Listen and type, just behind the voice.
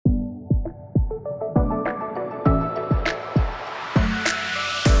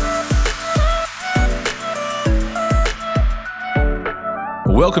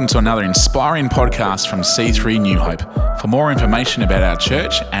Welcome to another inspiring podcast from C3 New Hope. For more information about our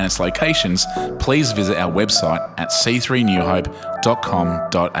church and its locations, please visit our website at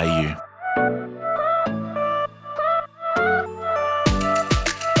c3newhope.com.au.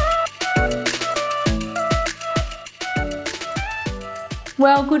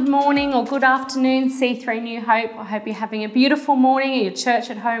 Well, good morning or good afternoon, C3 New Hope. I hope you're having a beautiful morning at your church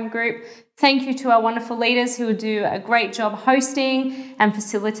at home group. Thank you to our wonderful leaders who will do a great job hosting and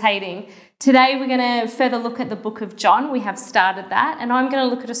facilitating. Today we're going to further look at the book of John. We have started that, and I'm going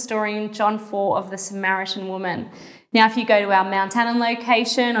to look at a story in John 4 of the Samaritan woman. Now, if you go to our Mount Annan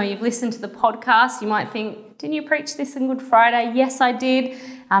location or you've listened to the podcast, you might think, didn't you preach this on Good Friday? Yes, I did.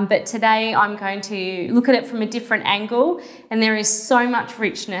 But today I'm going to look at it from a different angle, and there is so much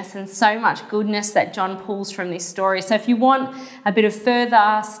richness and so much goodness that John pulls from this story. So if you want a bit of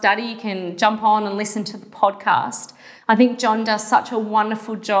further study, you can jump on and listen to the podcast. I think John does such a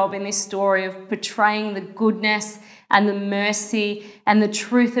wonderful job in this story of portraying the goodness and the mercy and the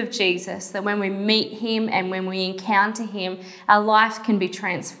truth of Jesus, that when we meet him and when we encounter him, our life can be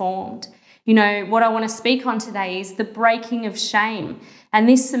transformed. You know, what I want to speak on today is the breaking of shame. And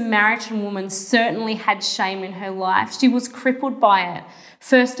this Samaritan woman certainly had shame in her life. She was crippled by it.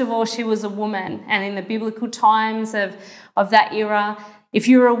 First of all, she was a woman. And in the biblical times of that era, if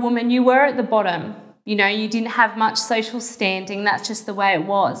you were a woman, you were at the bottom. You know, you didn't have much social standing. That's just the way it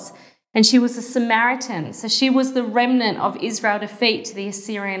was. And she was a Samaritan. So she was the remnant of Israel's defeat to the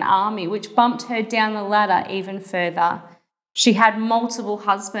Assyrian army, which bumped her down the ladder even further. She had multiple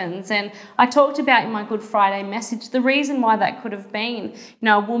husbands, and I talked about in my Good Friday message the reason why that could have been. You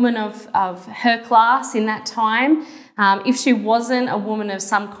know, a woman of her class in that time, if she wasn't a woman of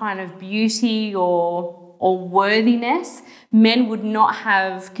some kind of beauty or worthiness, men would not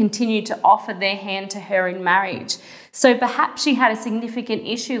have continued to offer their hand to her in marriage. So perhaps she had a significant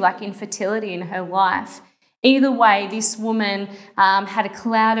issue like infertility in her life. Either way, this woman had a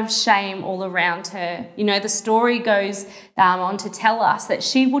cloud of shame all around her. You know, the story goes on to tell us that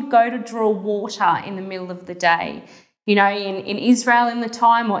she would go to draw water in the middle of the day. You know, in Israel in the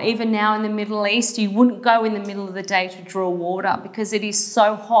time, or even now in the Middle East, you wouldn't go in the middle of the day to draw water because it is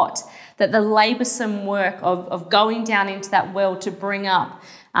so hot that the laboursome work of going down into that well to bring up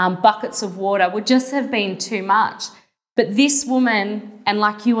buckets of water would just have been too much. But this woman, and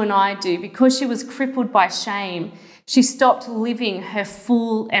like you and I do, because she was crippled by shame, she stopped living her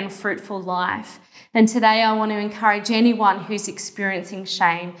full and fruitful life. And today I want to encourage anyone who's experiencing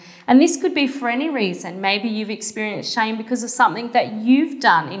shame. And this could be for any reason. Maybe you've experienced shame because of something that you've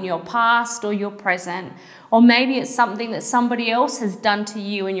done in your past or your present. Or maybe it's something that somebody else has done to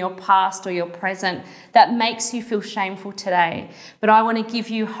you in your past or your present that makes you feel shameful today. But I want to give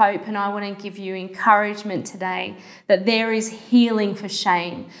you hope, and I want to give you encouragement today that there is healing for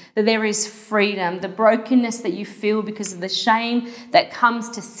shame, that there is freedom, the brokenness that you feel because of the shame that comes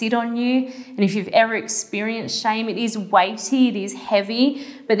to sit on you. And if you've ever experienced shame, it is weighty, it is heavy,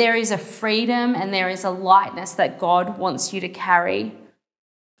 but there is a freedom and there is a lightness that God wants you to carry.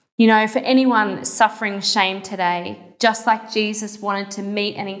 You know, for anyone suffering shame today, just like Jesus wanted to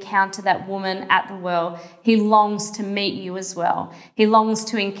meet and encounter that woman at the well, he longs to meet you as well. He longs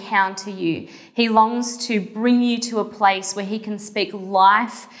to encounter you. He longs to bring you to a place where he can speak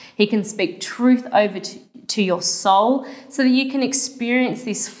life, he can speak truth over to your soul so that you can experience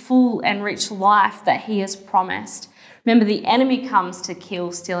this full and rich life that he has promised. Remember, the enemy comes to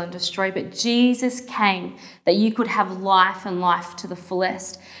kill, steal, and destroy, but Jesus came that you could have life and life to the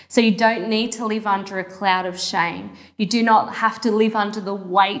fullest. So you don't need to live under a cloud of shame. You do not have to live under the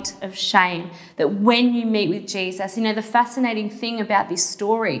weight of shame. That when you meet with Jesus, you know, the fascinating thing about this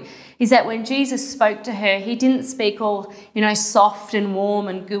story is that when Jesus spoke to her, he didn't speak all, you know, soft and warm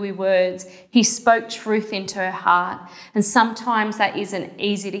and gooey words. He spoke truth into her heart. And sometimes that isn't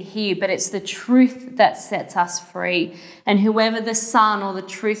easy to hear, but it's the truth that sets us free. And whoever the Son or the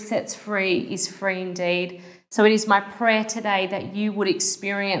truth sets free is free indeed. So it is my prayer today that you would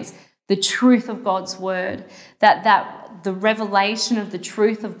experience the truth of God's word, that the revelation of the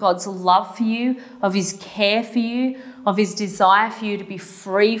truth of God's love for you, of his care for you, of his desire for you to be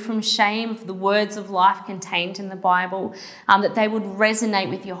free from shame, of the words of life contained in the Bible, that they would resonate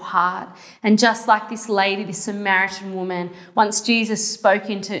with your heart. And just like this lady, this Samaritan woman, once Jesus spoke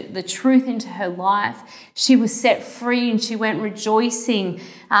into the truth into her life, she was set free and she went rejoicing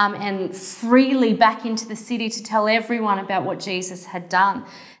and freely back into the city to tell everyone about what Jesus had done.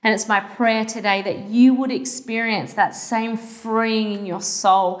 And it's my prayer today that you would experience that same freeing in your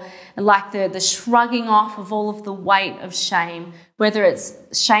soul, like the shrugging off of all of the weight of shame, whether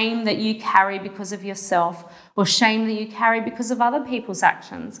it's shame that you carry because of yourself or shame that you carry because of other people's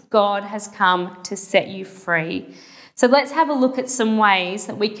actions. God has come to set you free. So let's have a look at some ways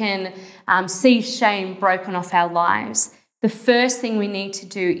that we can see shame broken off our lives. The first thing we need to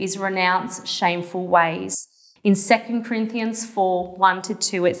do is renounce shameful ways. In 2 Corinthians 4,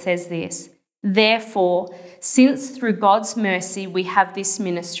 1-2, it says this: "Therefore, since through God's mercy we have this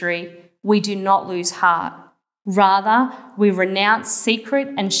ministry, we do not lose heart. Rather, we renounce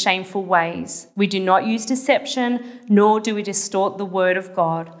secret and shameful ways. We do not use deception, nor do we distort the word of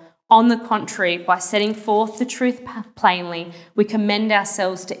God. On the contrary, by setting forth the truth plainly, we commend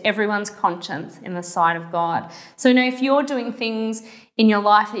ourselves to everyone's conscience in the sight of God." So, if you're doing things in your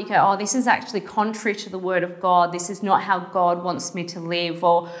life that you go, oh, this is actually contrary to the word of God, this is not how God wants me to live,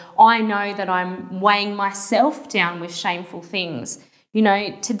 or I know that I'm weighing myself down with shameful things,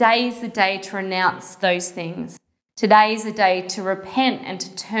 today is the day to renounce those things. Today is the day to repent and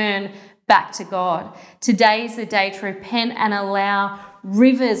to turn back to God. Today is the day to repent and allow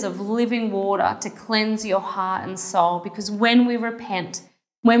rivers of living water to cleanse your heart and soul, because when we repent,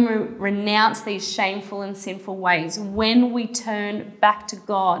 when we renounce these shameful and sinful ways, when we turn back to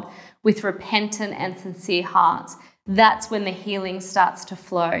God with repentant and sincere hearts, that's when the healing starts to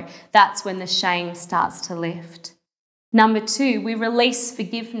flow. That's when the shame starts to lift. Number 2, we release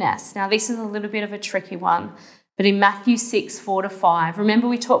forgiveness. Now, this is a little bit of a tricky one, but in Matthew 6, 4-5, remember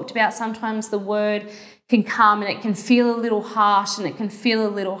we talked about sometimes the word can come and it can feel a little harsh and it can feel a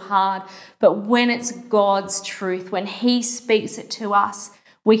little hard, but when it's God's truth, when He speaks it to us,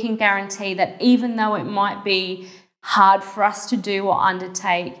 we can guarantee that even though it might be hard for us to do or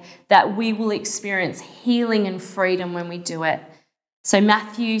undertake, that we will experience healing and freedom when we do it. So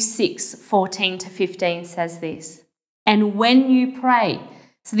Matthew 6, 14-15 says this: "And when you pray,"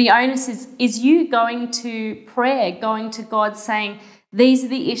 so the onus is you going to prayer, going to God saying, these are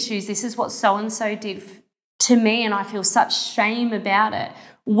the issues, this is what so-and-so did to me and I feel such shame about it.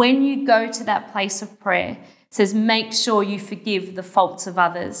 When you go to that place of prayer, it says, make sure you forgive the faults of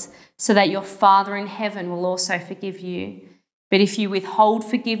others so that your Father in heaven will also forgive you. But if you withhold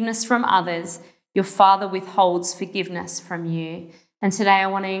forgiveness from others, your Father withholds forgiveness from you. And today I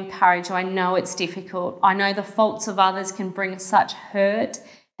want to encourage you. I know it's difficult. I know the faults of others can bring such hurt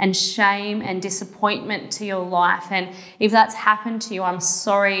and shame and disappointment to your life. And if that's happened to you, I'm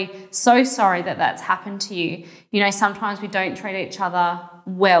sorry, so sorry that that's happened to you. Sometimes we don't treat each other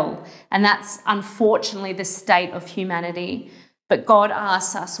well, and that's unfortunately the state of humanity. But God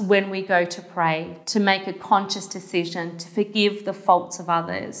asks us when we go to pray to make a conscious decision to forgive the faults of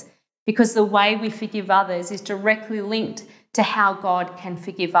others, because the way we forgive others is directly linked to how God can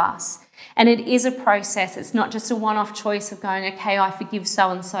forgive us. And it is a process. It's not just a one-off choice of going, okay, I forgive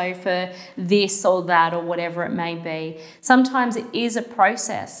so-and-so for this or that or whatever it may be. Sometimes it is a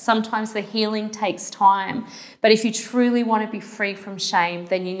process. Sometimes the healing takes time. But if you truly want to be free from shame,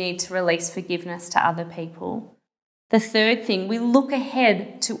 then you need to release forgiveness to other people. The third thing, we look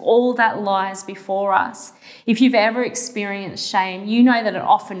ahead to all that lies before us. If you've ever experienced shame, you know that it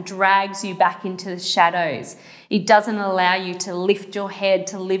often drags you back into the shadows. It doesn't allow you to lift your head,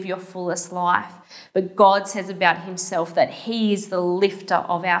 to live your fullest life. But God says about Himself that He is the lifter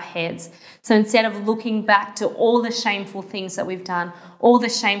of our heads. So instead of looking back to all the shameful things that we've done, all the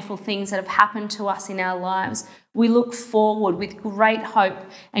shameful things that have happened to us in our lives, we look forward with great hope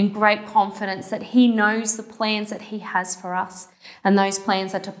and great confidence that He knows the plans that He has for us. And those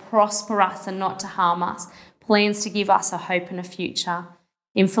plans are to prosper us and not to harm us. Plans to give us a hope and a future.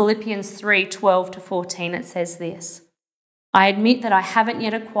 In Philippians 3, 12-14, it says this: "I admit that I haven't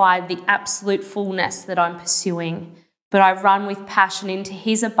yet acquired the absolute fullness that I'm pursuing, but I run with passion into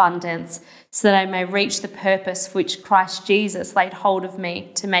His abundance so that I may reach the purpose for which Christ Jesus laid hold of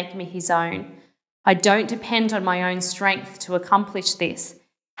me to make me His own. I don't depend on my own strength to accomplish this.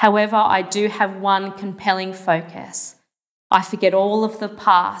 However, I do have one compelling focus. I forget all of the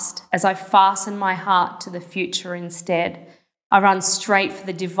past as I fasten my heart to the future instead. I run straight for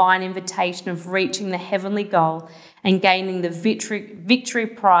the divine invitation of reaching the heavenly goal and gaining the victory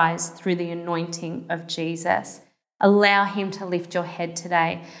prize through the anointing of Jesus." Allow Him to lift your head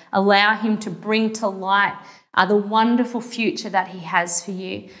today. Allow Him to bring to light the wonderful future that He has for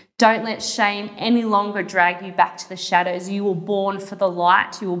you. Don't let shame any longer drag you back to the shadows. You were born for the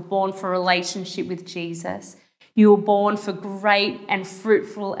light. You were born for a relationship with Jesus. You were born for great and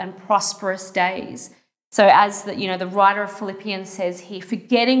fruitful and prosperous days. So as the writer of Philippians says here,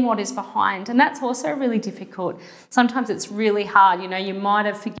 forgetting what is behind. And that's also really difficult. Sometimes it's really hard. You might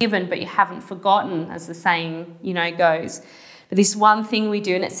have forgiven, but you haven't forgotten, as the saying, goes. But this one thing we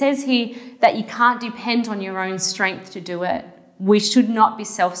do, and it says here that you can't depend on your own strength to do it. We should not be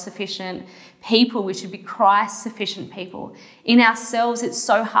self-sufficient people. We should be Christ-sufficient people. In ourselves, it's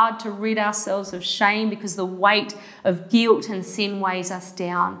so hard to rid ourselves of shame because the weight of guilt and sin weighs us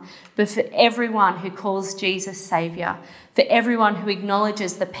down. But for everyone who calls Jesus Saviour, for everyone who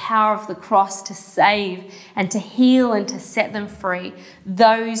acknowledges the power of the cross to save and to heal and to set them free,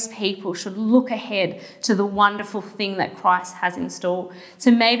 those people should look ahead to the wonderful thing that Christ has in store.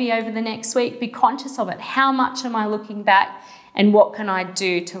 So maybe over the next week, be conscious of it. How much am I looking back? And what can I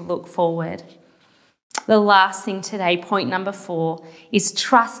do to look forward? The last thing today, point number 4, is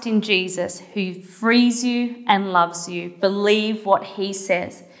trust in Jesus who frees you and loves you. Believe what he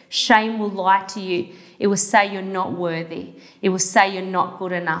says. Shame will lie to you. It will say you're not worthy. It will say you're not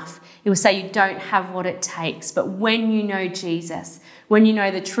good enough. It will say you don't have what it takes. But when you know Jesus, when you know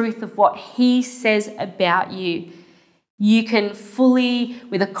the truth of what he says about you, you can fully,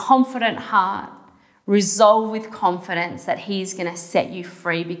 with a confident heart, resolve with confidence that he's going to set you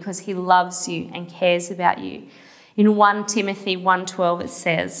free because he loves you and cares about you. In 1 Timothy 1:12 it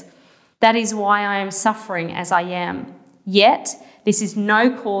says, "That is why I am suffering as I am. Yet this is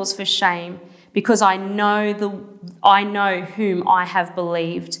no cause for shame, because I know whom I have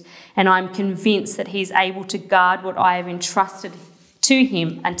believed, and I am convinced that he is able to guard what I have entrusted to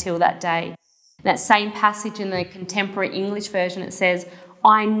him until that day." That same passage in the Contemporary English version, it says,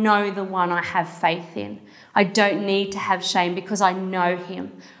 "I know the one I have faith in. I don't need to have shame because I know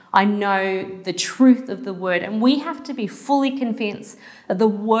him. I know the truth of the word." And we have to be fully convinced that the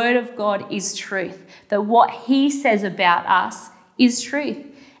word of God is truth, that what he says about us is truth.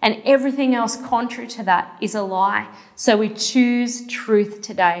 And everything else contrary to that is a lie. So we choose truth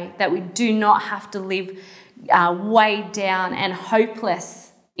today, that we do not have to live weighed down and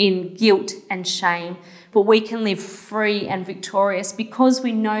hopeless in guilt and shame, but we can live free and victorious because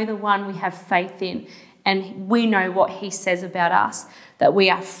we know the one we have faith in, and we know what he says about us, that we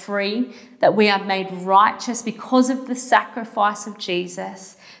are free, that we are made righteous because of the sacrifice of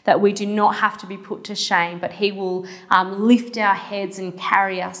Jesus, that we do not have to be put to shame, but he will lift our heads and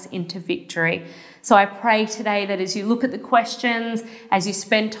carry us into victory. So I pray today that as you look at the questions, as you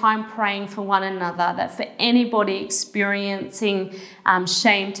spend time praying for one another, that for anybody experiencing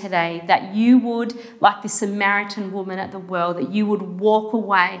shame today, that you would, like the Samaritan woman at the well, that you would walk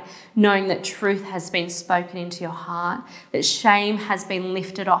away knowing that truth has been spoken into your heart, that shame has been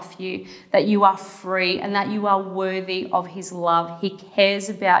lifted off you, that you are free and that you are worthy of his love. He cares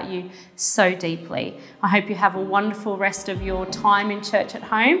about you so deeply. I hope you have a wonderful rest of your time in church at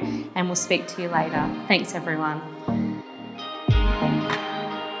home, and we'll speak to you later. Thanks, everyone.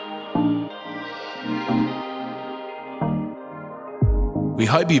 We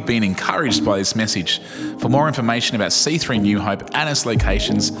hope you've been encouraged by this message. For more information about C3 New Hope and its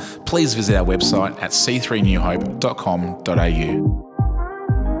locations, please visit our website at c3newhope.com.au.